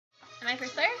Am I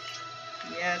first there?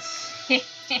 Yes.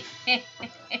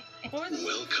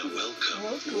 Welcome,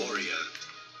 warrior.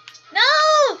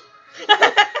 No!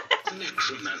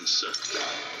 Necromancer.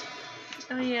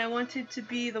 Oh yeah, I wanted to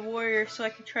be the warrior so I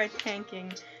could try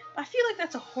tanking. I feel like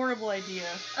that's a horrible idea.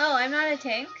 Oh, I'm not a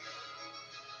tank?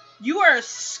 You are a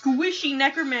squishy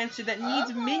necromancer that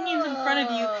needs minions in front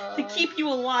of you to keep you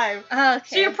alive. Okay.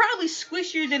 So you're probably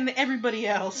squishier than everybody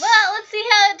else. Well, let's see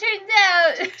how it turns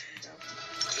out.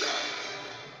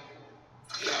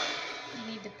 You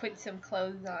need to put some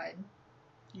clothes on.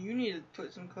 You need to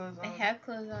put some clothes on. I have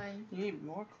clothes on. You need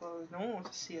more clothes. No one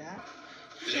wants to see that.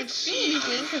 You can't see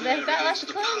anything because I've got lots of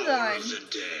clothes on.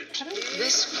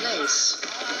 This place.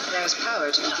 There's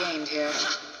power to be gained here.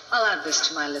 I'll add this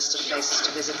to my list of places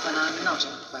to visit when I'm not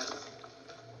on the quest.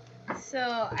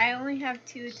 So, I only have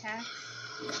 2 attacks.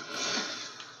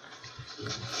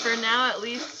 For now, at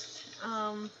least,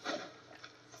 money!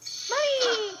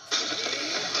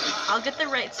 I'll get the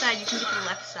right side, you can get the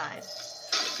left side.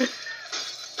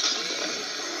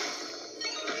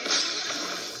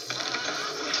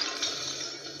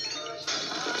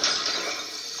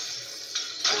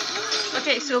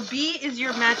 Okay, so B is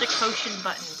your magic potion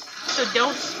button. So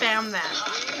don't spam that.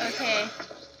 Okay.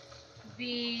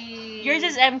 B... Yours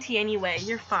is empty anyway,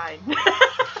 you're fine.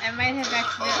 I might have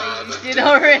accidentally used it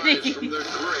already. I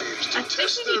think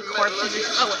you need corpses or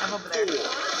something. Oh, I'm over there.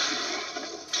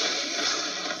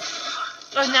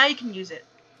 Oh, now you can use it.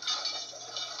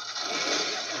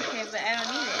 Okay, but I don't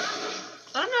need it.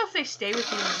 I don't know if they stay with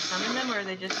you when you summon them, or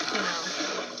they just, you know...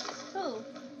 Oh.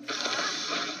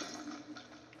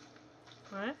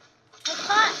 What? What's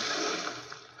hot?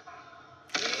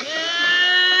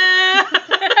 Yeah!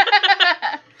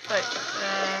 But,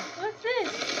 What's this?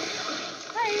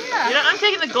 Oh, yeah. you know, I'm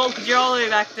taking the gold because you're all the way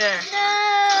back there.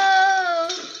 No!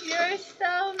 You're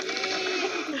so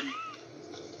mean.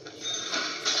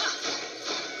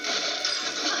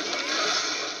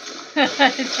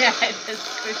 Yeah, I just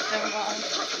pushed them off.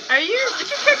 Is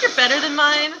your character better than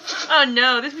mine? Oh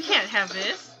no, we can't have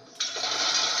this.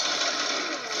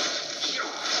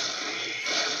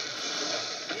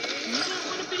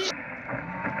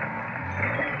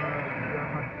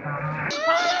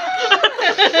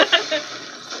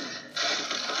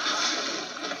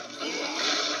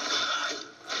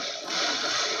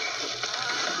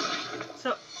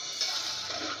 So,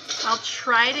 I'll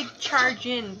try to charge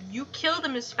in. You kill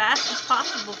them as fast as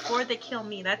possible before they kill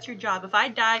me. That's your job. If I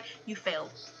die, you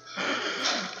failed.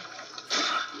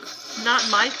 Not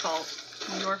my fault.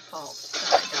 Your fault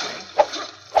that I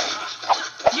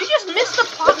died. You just missed the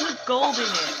pot with gold in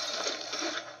it.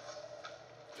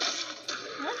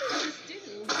 What does this do?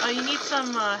 Oh, you need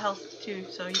some health too,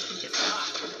 so you should get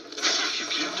that.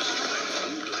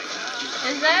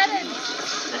 Is that a...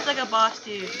 That's like a boss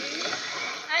dude.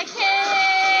 I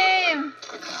came!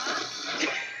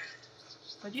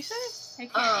 What'd you say? I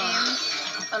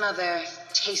can't Another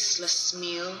tasteless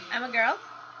meal. aim. I'm a girl.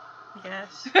 I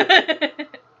guess.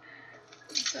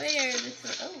 Slayer, this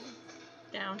is... Oh.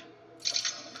 Down.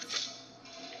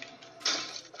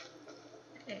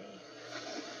 Okay.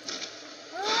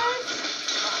 What?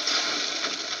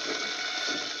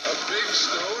 A big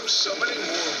stone summoning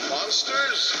more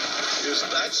monsters? Is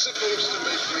that supposed to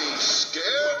make me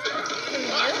scared?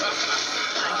 I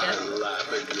guess.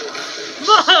 Laugh in your face.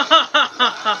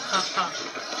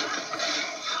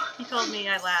 He told me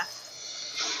I laughed.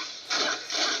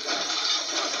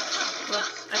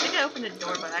 Whoops. I think I opened the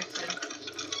door by accident.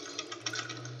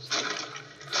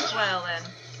 Well then.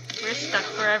 We're stuck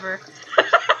forever.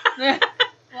 What?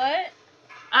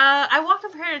 I walked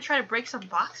over here to try to break some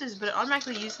boxes, but it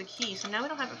automatically used the key, so now we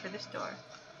don't have it for this door.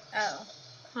 Oh.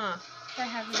 Huh. I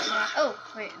have the key. Oh,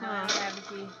 wait, no, I don't have the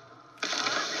key.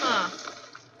 Huh.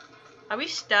 Are we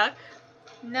stuck?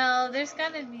 No, there's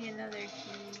gotta be another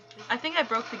key. I think I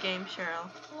broke the game, Cheryl.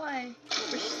 Why?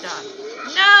 We're stuck.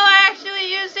 No, I actually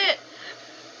used it!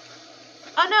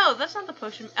 Oh no, that's not the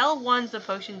potion. L1's the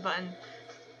potion button.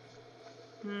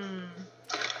 I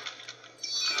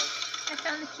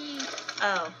found the key.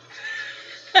 Oh.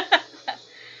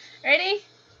 Ready?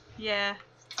 Yeah.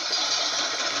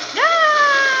 No!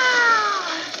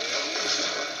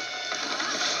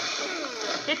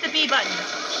 Hit the B button.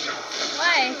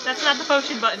 Why? That's not the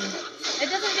potion button. It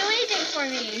doesn't do anything for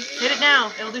me. Hit it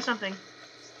now. It'll do something.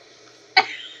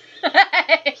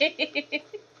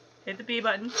 Hit the B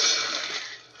button.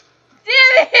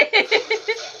 Damn it!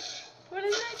 What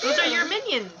does that do? Those are your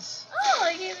minions. Oh,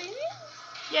 I get minions?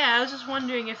 Yeah, I was just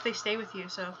wondering if they stay with you,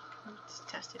 so let's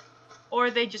test it. Or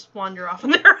they just wander off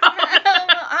on their own.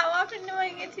 How often do I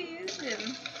get to use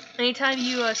them? Anytime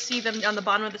you see them on the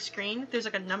bottom of the screen, there's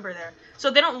like a number there.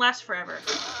 So they don't last forever.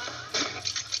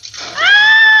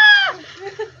 Ah!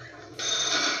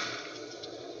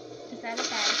 Is that a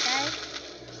bad guy?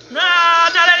 No,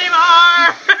 not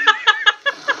anymore!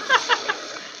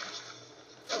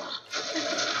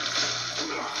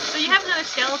 So you have another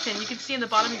skeleton you can see in the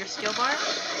bottom of your skill bar.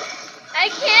 I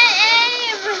can't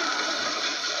aim!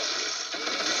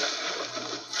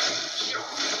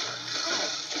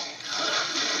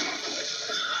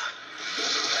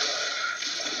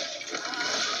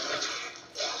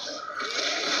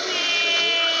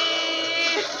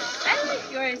 I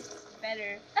like yours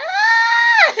better.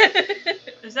 Ah!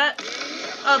 Is that?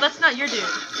 Oh, that's not your dude.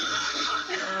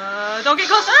 Don't get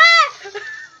close. Ah!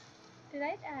 Did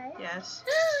I die? Yes.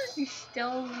 You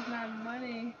stole my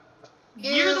money.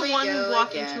 You're the Here we one who go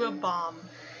walked again. into a bomb.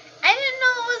 I didn't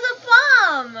know it was a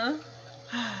bomb.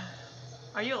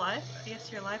 Are you alive? I guess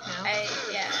you're alive now.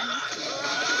 Yeah.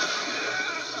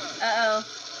 Uh-oh.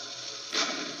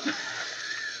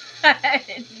 I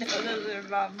didn't know those were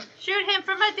bombs. Shoot him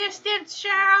from a distance,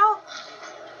 Cheryl!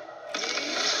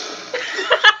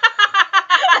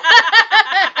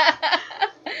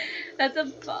 That's a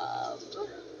bomb.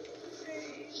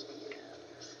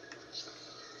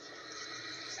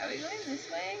 Are we going this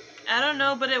way? I don't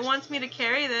know, but it wants me to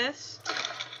carry this.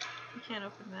 We can't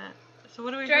open that. So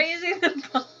what do we Try using the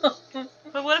bomb.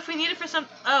 But what if we need it for some...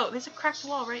 Oh, there's a cracked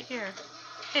wall right here.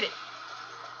 Hit it.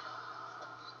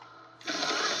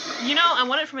 You know, I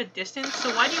want it from a distance,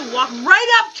 so why do you walk right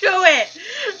up to it?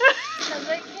 Because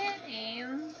I can't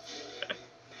aim.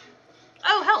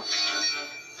 Oh, health.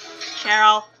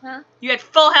 Cheryl, Huh? you had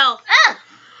full health. Ah!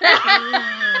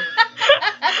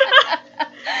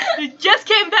 You just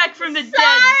came back from the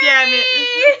dead, damn it.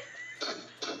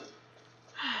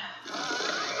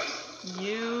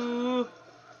 You.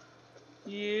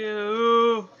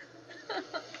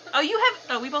 Oh, you have.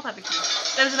 Oh, we both have the key.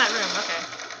 That was in that room. Okay.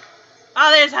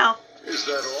 Oh, there's health. Is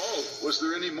that all? Was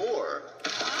there any more?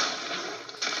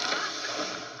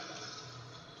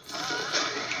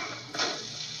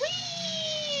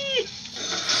 Whee!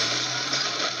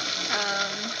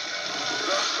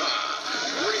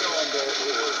 Bring on the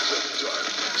hordes of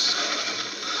darkness.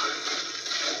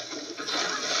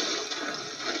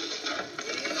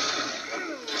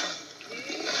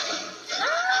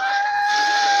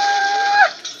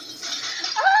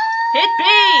 Hit B!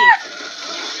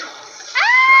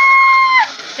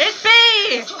 Hit B!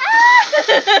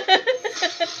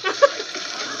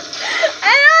 I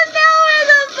don't know where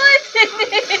the button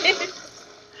is.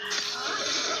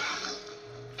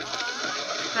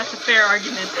 That's a fair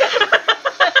argument.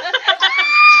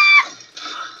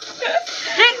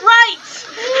 Hit right!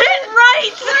 Hit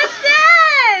right! What's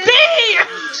that? B!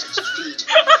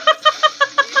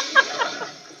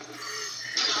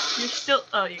 You're still.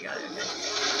 Oh, you got it.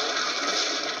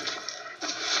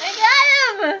 I got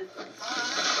him.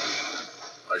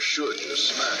 I should just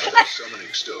smash that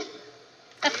summoning stone.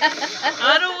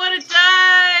 I don't want to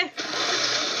die!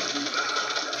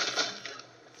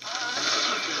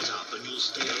 Get up and you'll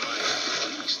stay alive for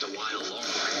at least a while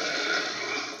longer.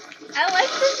 I like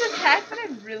this attack, but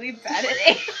I'm really bad at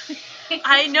aiming.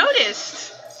 I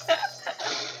noticed.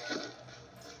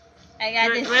 I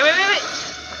got Wait, this. wait.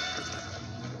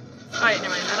 Oh, wait, never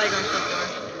mind. I thought you were going for the door.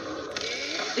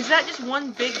 Is that just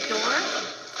one big door?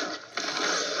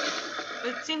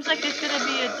 It seems like there's gonna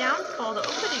be a downfall to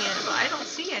opening it, but I don't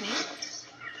see any.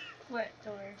 What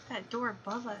door? That door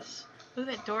above us. Look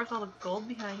at that door with all the gold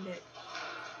behind it.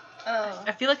 Oh.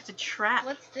 I feel like it's a trap.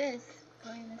 What's this?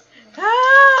 Going this way.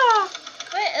 Ah!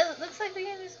 Wait, it looks like we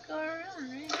can just go around,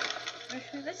 right? Or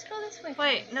should we, let's go this way.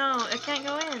 Wait, first. no, I can't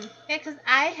go in. Yeah, because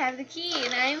I have the key,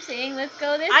 and I'm saying let's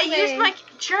go this I way. used my...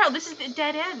 Cheryl, this is the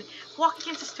dead end. Walk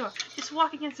against this door. Just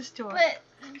walk against this door.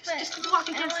 Just walk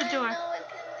against the door. I know what's in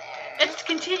there. It's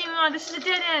continuing on. This is a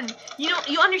dead end. You know,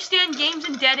 you understand games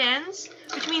and dead ends?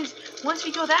 Which means once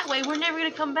we go that way, we're never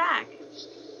going to come back.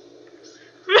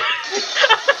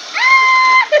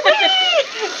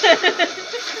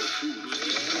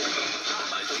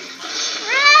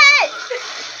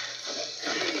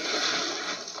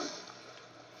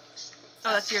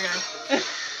 Oh, that's your guy.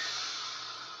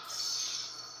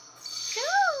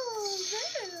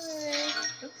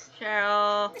 Oops.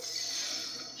 Cheryl.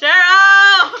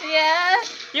 Cheryl! Yeah?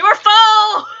 You were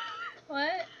full!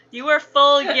 What? You were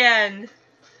full again.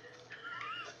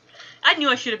 I knew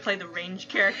I should have played the range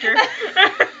character.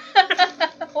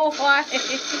 Why?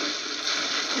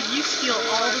 Because you steal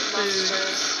all the food.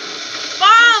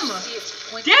 Bomb!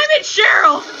 Bomb! Damn it,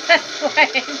 Cheryl! That's why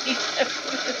I need the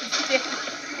food.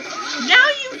 Now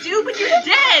you do, but you're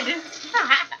dead!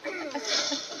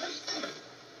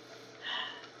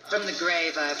 From the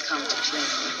grave I've come to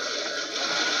cleanse.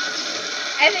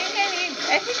 I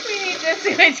think we need to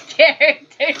switch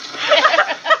characters.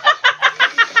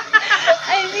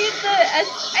 I need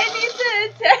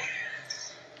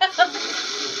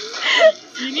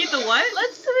You need the what?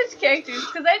 Let's switch characters,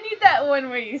 because I need that one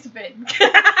where you spin. I'm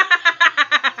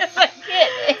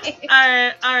kidding.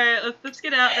 Alright, let's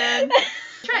get out then.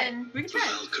 Try it. We can try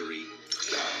it. Valkyrie.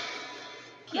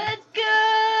 Let's go!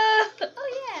 Oh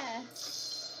yeah.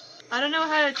 I don't know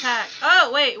how to attack.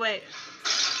 Oh, wait. I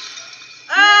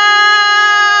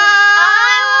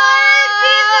want to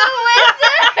be the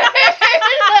wizard!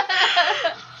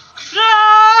 No!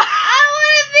 I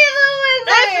want to be the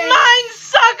wizard! It's mine,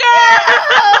 sucker!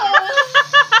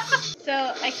 So,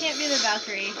 I can't be the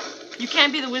Valkyrie. You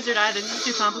can't be the wizard either. This is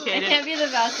too complicated. I can't be the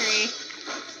Valkyrie.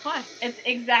 Why? It's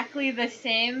exactly the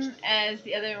same as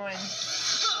the other one.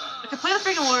 Okay, play the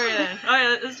freaking warrior then.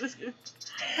 Alright, let's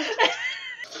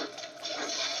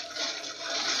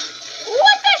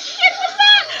What the shit was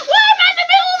that? Why am I in the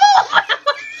middle of all of them?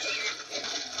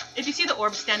 If you see the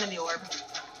orb, stand in the orb.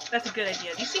 That's a good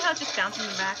idea. Do you see how it's just bouncing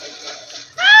me back?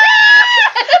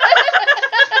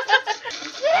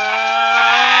 I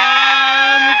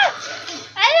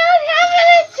don't have an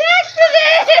attack for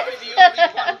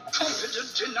this!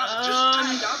 Confident enough to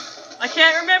stand up. I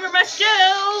can't remember my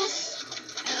skills!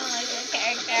 I don't like this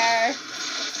character.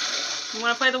 You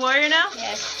wanna play the warrior now?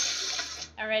 Yes.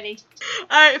 I'm ready.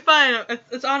 Alright, fine.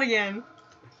 It's on again.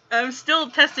 I'm still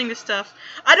testing this stuff.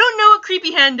 I don't know what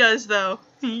Creepy Hand does, though.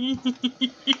 Look, I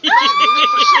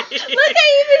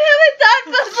even have a thought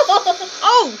bubble!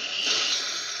 Oh!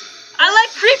 I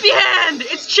like Creepy Hand!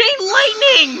 It's chain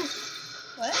lightning!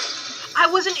 What? I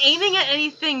wasn't aiming at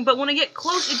anything, but when I get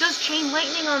close, it does chain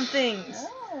lightning on things.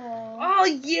 Oh. Oh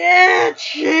yeah!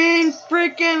 Chain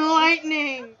freaking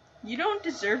lightning! You don't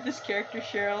deserve this character,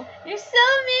 Cheryl. You're so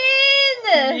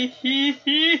mean!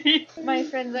 My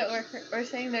friends at work were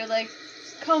saying, they're like,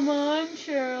 come on,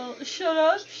 Cheryl. Shut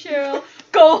up, Cheryl.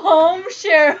 Go home,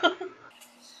 Cheryl.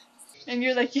 And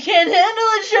you're like, you can't handle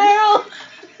it, Cheryl.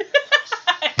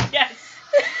 Yes.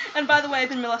 And by the way, I've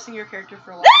been molesting your character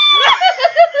for a while.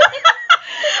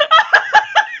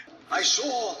 I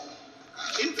saw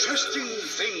interesting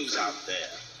things out there.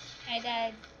 Hi,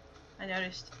 Dad. I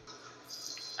noticed.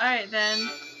 Alright then.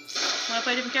 Wanna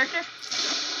play a different character?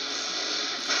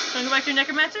 Wanna go back to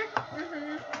Necromancer?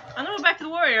 Mm-hmm. I'm gonna go back to the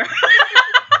warrior.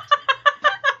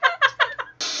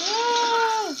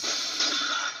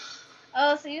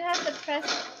 Oh, so you have to press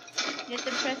these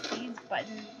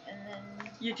buttons and then...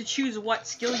 You have to choose what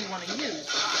skill you want to use.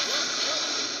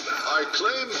 I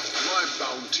claim my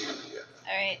bounty here.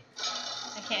 Alright.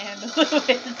 I can't handle the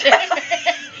wizard.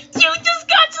 You just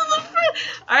got to the front!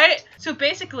 Alright, so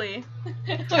basically,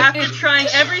 after trying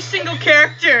every single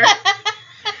character,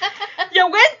 you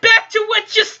went back to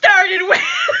what you started with!